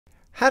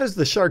How does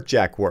the Shark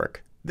Jack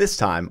work? This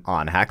time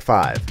on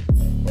Hak5.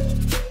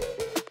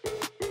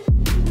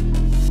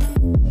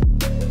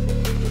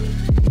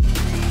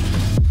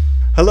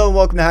 Hello and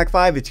welcome to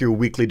Hak5. It's your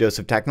weekly dose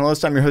of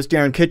technologist. I'm your host,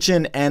 Darren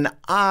Kitchen, and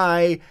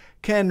I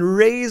can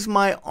raise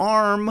my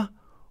arm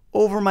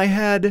over my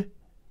head.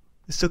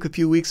 This took a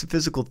few weeks of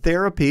physical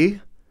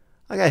therapy.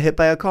 I got hit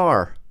by a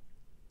car.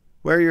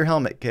 Wear your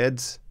helmet,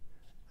 kids.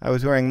 I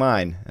was wearing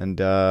mine, and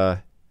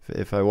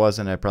if I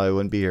wasn't, I probably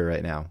wouldn't be here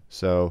right now.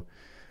 So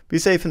be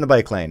safe in the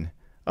bike lane.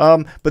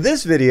 But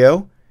this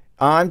video,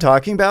 I'm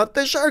talking about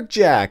the Shark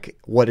Jack,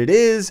 what it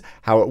is,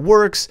 how it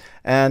works,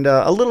 and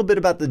a little bit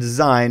about the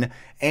design.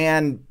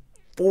 And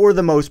for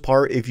the most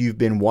part, if you've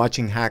been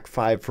watching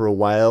Hak5 for a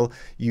while,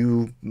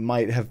 you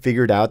might have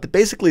figured out that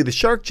basically the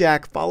Shark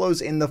Jack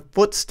follows in the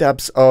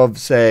footsteps of,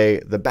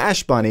 say, the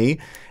Bash Bunny,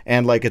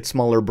 and like its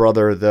smaller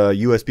brother, the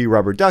USB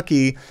rubber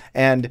ducky,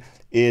 and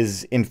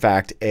is in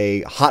fact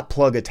a hot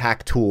plug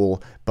attack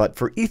tool, but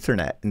for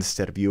Ethernet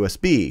instead of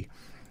USB.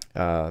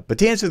 But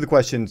to answer the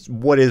question,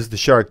 what is the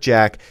Shark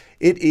Jack?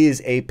 It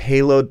is a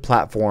payload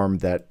platform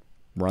that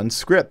runs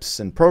scripts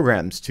and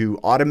programs to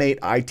automate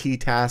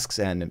IT tasks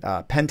and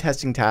pen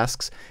testing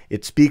tasks.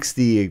 It speaks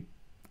the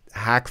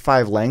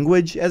Hak5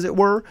 language, as it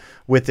were,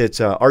 with its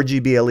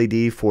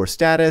RGB LED for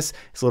status,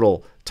 its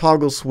little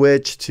toggle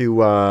switch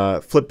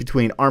to flip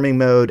between arming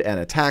mode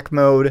and attack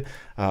mode.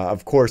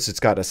 Of course,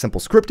 it's got a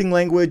simple scripting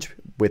language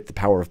with the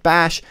power of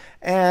Bash,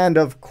 and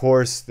of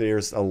course,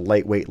 there's a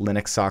lightweight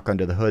Linux sock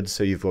under the hood,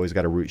 so you've always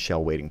got a root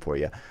shell waiting for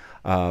you.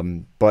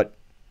 But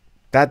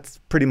that's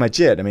pretty much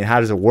it. I mean, how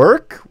does it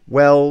work?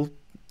 Well,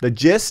 the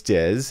gist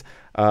is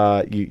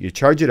you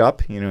charge it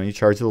up, you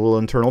charge the little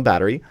internal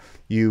battery,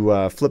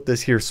 you flip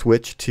this here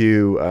switch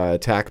to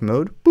attack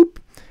mode, boop,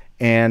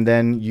 and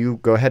then you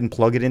go ahead and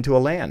plug it into a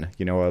LAN,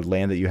 a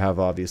LAN that you have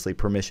obviously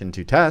permission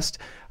to test,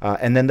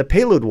 and then the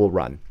payload will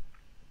run.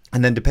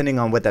 And then depending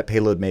on what that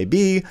payload may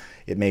be,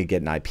 it may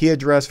get an IP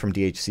address from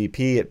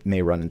DHCP, it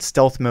may run in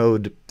stealth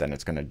mode, then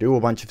it's going to do a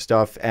bunch of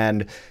stuff.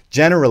 And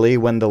generally,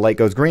 when the light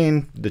goes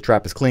green, the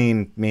trap is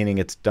clean, meaning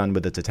it's done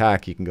with its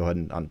attack. You can go ahead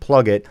and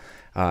unplug it.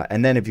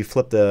 And then if you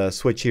flip the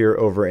switch here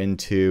over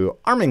into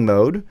arming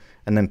mode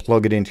and then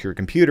plug it into your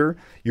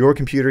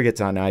computer gets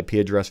an IP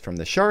address from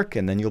the Shark,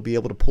 and then you'll be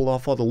able to pull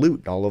off all the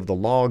loot, all of the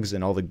logs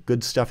and all the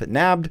good stuff it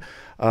nabbed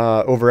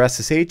over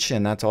SSH,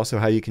 and that's also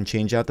how you can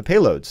change out the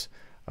payloads.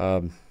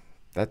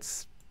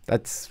 That's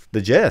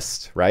the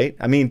gist, right?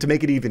 I mean, to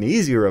make it even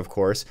easier, of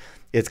course,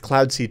 it's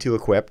Cloud C2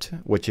 equipped,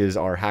 which is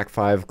our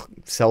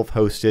Hak5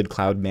 self-hosted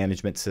cloud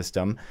management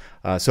system.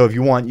 So if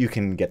you want, you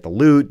can get the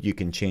loot, you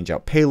can change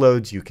out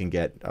payloads, you can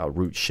get a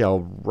root shell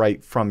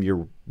right from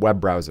your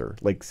web browser.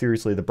 Like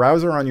seriously, the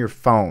browser on your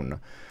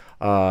phone.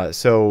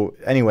 So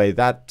anyway,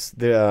 that's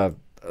the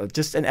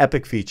just an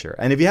epic feature.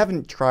 And if you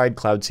haven't tried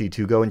Cloud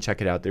C2, go and check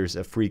it out. There's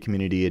a free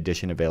community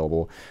edition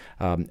available.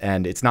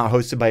 And it's not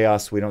hosted by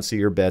us. We don't see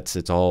your bits.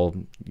 It's all,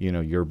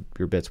 your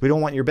bits. We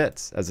don't want your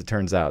bits, as it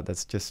turns out.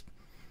 That's just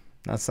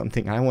not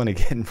something I want to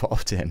get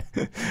involved in.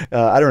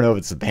 I don't know if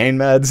it's the pain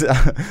meds,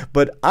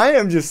 but I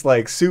am just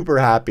like super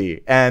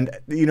happy. And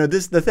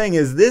the thing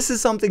is, this is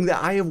something that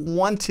I have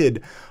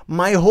wanted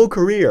my whole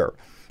career.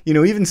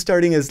 Even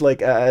starting as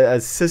like a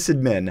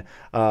sysadmin,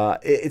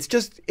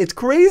 it's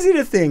crazy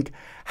to think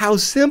how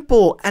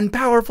simple and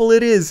powerful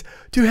it is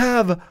to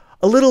have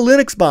a little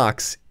Linux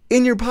box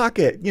in your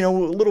pocket, a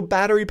little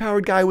battery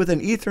powered guy with an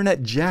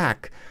Ethernet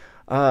jack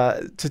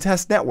to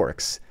test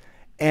networks.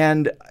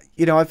 And,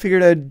 I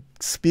figured I'd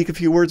speak a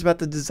few words about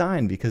the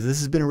design because this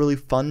has been a really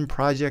fun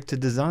project to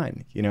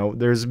design.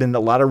 There's been a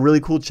lot of really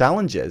cool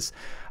challenges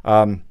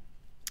in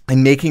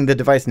making the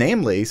device,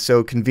 namely,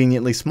 so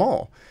conveniently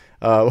small.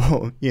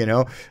 I'm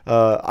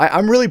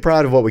really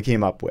proud of what we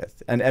came up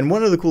with. And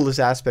one of the coolest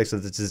aspects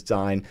of this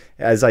design,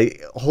 as I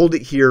hold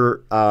it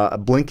here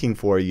blinking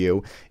for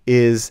you,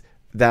 is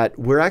that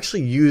we're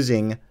actually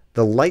using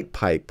the light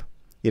pipe.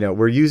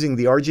 We're using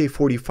the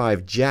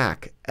RJ45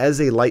 jack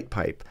as a light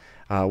pipe,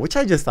 which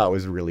I just thought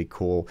was really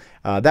cool.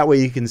 That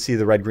way you can see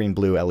the red, green,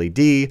 blue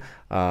LED.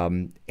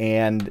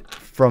 And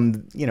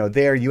from,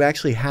 there you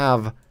actually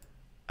have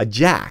a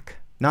jack,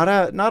 not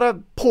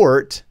a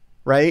port,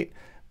 right?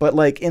 But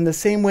like in the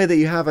same way that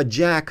you have a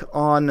jack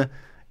on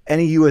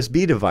any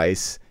USB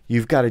device,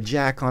 you've got a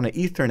jack on an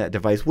Ethernet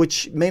device,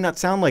 which may not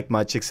sound like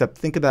much, except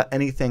think about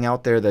anything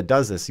out there that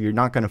does this. You're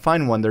not going to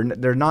find one.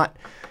 They're not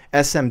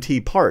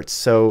SMT parts.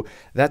 So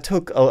that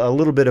took a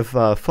little bit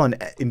of fun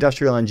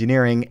industrial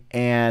engineering,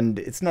 and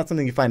it's not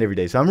something you find every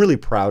day. So I'm really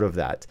proud of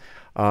that.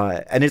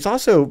 And it's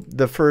also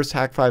the first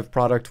Hak5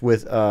 product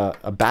with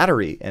a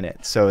battery in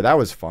it. So that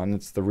was fun.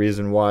 It's the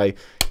reason why,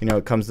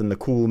 it comes in the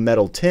cool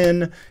metal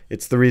tin.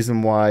 It's the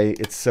reason why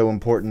it's so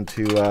important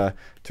to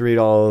read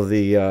all of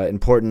the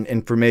important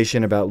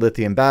information about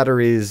lithium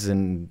batteries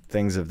and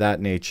things of that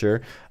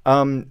nature.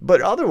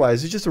 But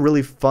otherwise, it's just a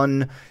really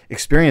fun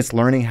experience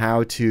learning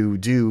how to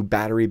do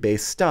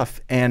battery-based stuff.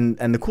 And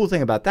the cool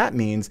thing about that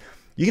means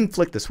you can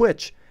flick the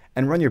switch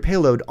and run your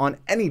payload on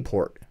any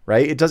port,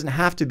 right? It doesn't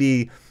have to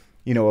be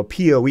you know, a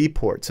PoE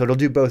port. So it'll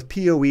do both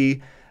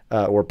PoE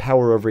or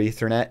power over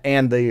Ethernet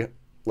and the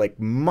like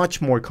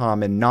much more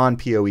common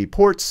non-PoE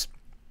ports.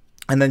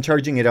 And then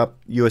charging it up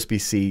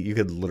USB-C, you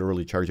could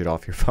literally charge it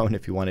off your phone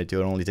if you wanted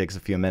to. It only takes a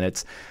few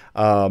minutes.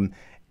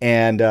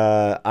 And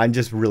I'm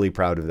just really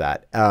proud of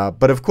that.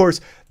 But of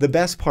course, the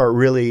best part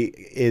really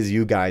is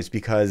you guys,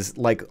 because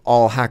like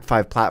all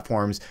Hak5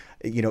 platforms,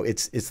 you know,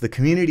 it's the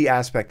community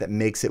aspect that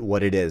makes it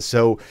what it is.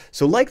 So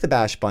like the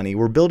Bash Bunny,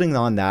 we're building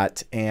on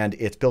that, and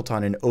it's built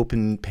on an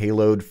open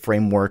payload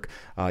framework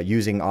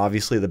using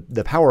obviously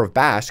the power of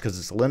Bash because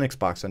it's a Linux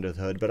box under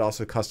the hood, but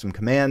also custom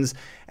commands.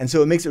 And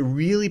so it makes it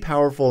really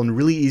powerful and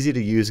really easy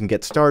to use and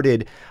get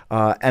started.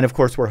 And of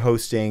course, we're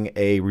hosting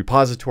a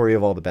repository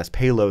of all the best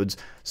payloads.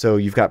 So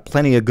you've got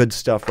plenty of good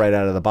stuff right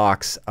out of the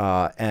box.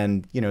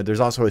 And you know, there's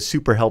also a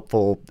super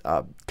helpful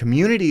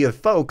community of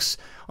folks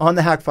on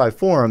the Hak5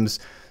 forums.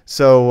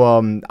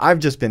 So I've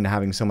just been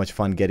having so much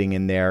fun getting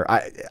in there.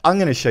 I'm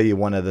going to show you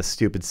one of the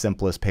stupid,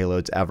 simplest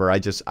payloads ever.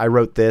 I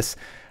wrote this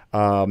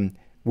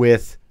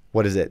with,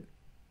 what is it,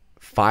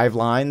 5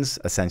 lines?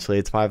 Essentially,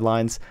 it's 5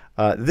 lines.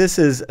 This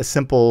is a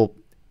simple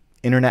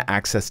internet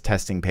access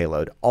testing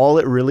payload. All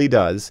it really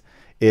does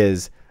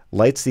is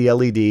lights the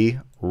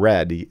LED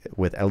red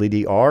with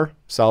LED R,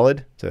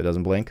 solid, so it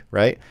doesn't blink,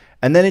 right?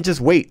 And then it just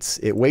waits.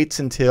 It waits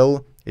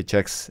until it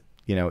checks,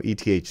 you know,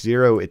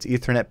 ETH0, its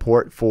Ethernet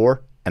port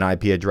for an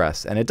IP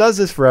address. And it does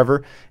this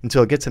forever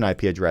until it gets an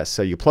IP address.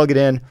 So you plug it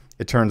in,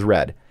 it turns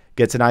red.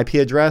 Gets an IP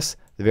address,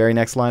 the very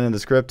next line in the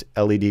script,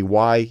 LED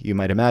Y, you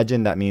might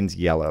imagine, that means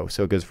yellow.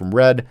 So it goes from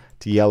red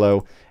to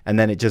yellow, and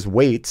then it just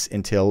waits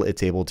until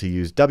it's able to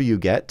use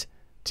wget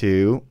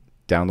to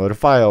download a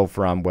file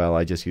from, well,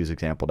 I just use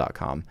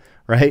example.com,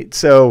 right?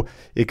 So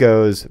it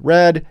goes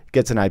red,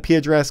 gets an IP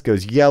address,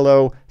 goes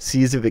yellow,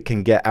 sees if it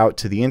can get out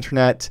to the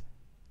internet,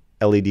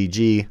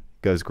 LEDG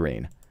goes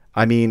green.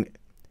 I mean,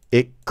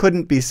 it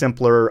couldn't be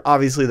simpler.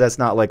 Obviously, that's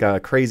not like a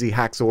crazy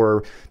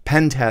Haxor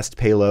pentest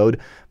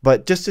payload,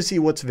 but just to see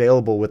what's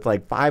available with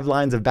like 5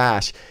 lines of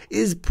Bash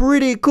is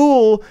pretty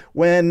cool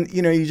when,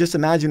 you know, you just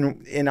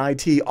imagine in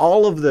IT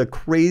all of the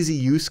crazy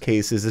use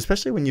cases,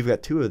 especially when you've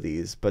got 2 of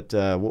these. But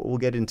we'll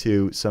get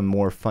into some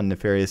more fun,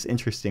 nefarious,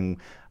 interesting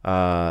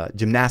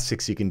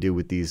gymnastics you can do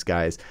with these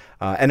guys.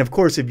 And of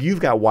course, if you've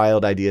got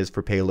wild ideas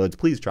for payloads,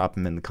 please drop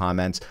them in the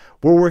comments.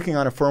 We're working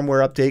on a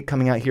firmware update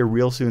coming out here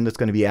real soon that's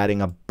going to be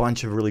adding a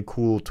bunch of really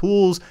cool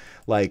tools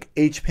like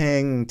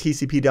hping,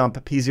 TCP dump,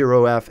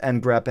 P0F,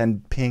 ngrep,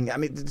 and ping. I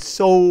mean,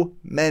 so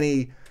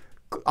many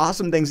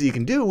awesome things that you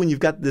can do when you've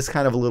got this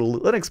kind of a little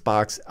Linux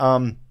box.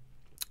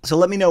 So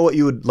let me know what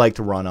you would like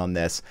to run on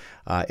this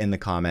in the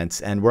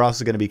comments. And we're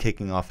also going to be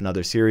kicking off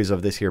another series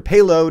of this here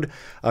payload,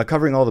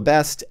 covering all the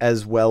best,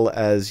 as well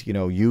as, you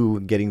know,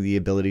 you getting the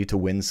ability to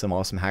win some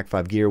awesome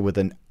Hak5 gear with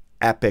an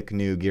epic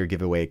new gear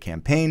giveaway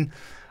campaign.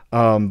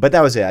 But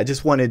that was it. I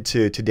just wanted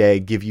to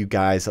today give you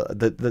guys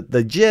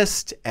the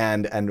gist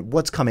and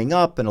what's coming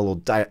up and a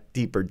little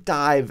deeper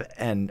dive.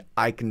 And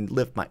I can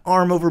lift my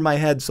arm over my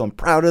head, so I'm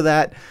proud of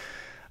that.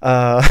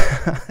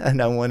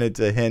 And I wanted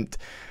to hint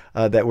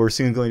that we're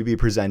soon going to be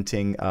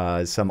presenting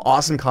some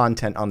awesome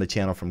content on the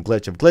channel from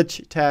Glitch of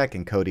Glitch Tech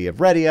and Cody of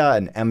Redia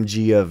and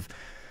MG of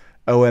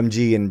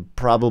OMG and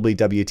probably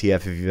WTF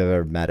if you've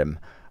ever met him.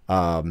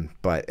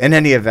 But in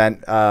any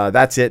event,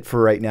 that's it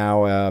for right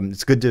now.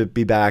 It's good to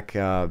be back.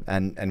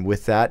 And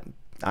with that,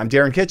 I'm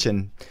Darren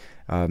Kitchen.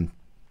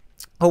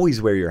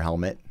 Always wear your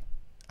helmet.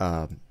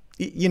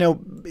 You know,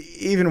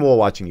 even while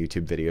watching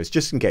YouTube videos,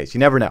 just in case. You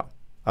never know.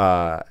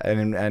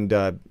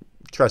 And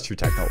trust your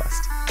techno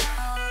list.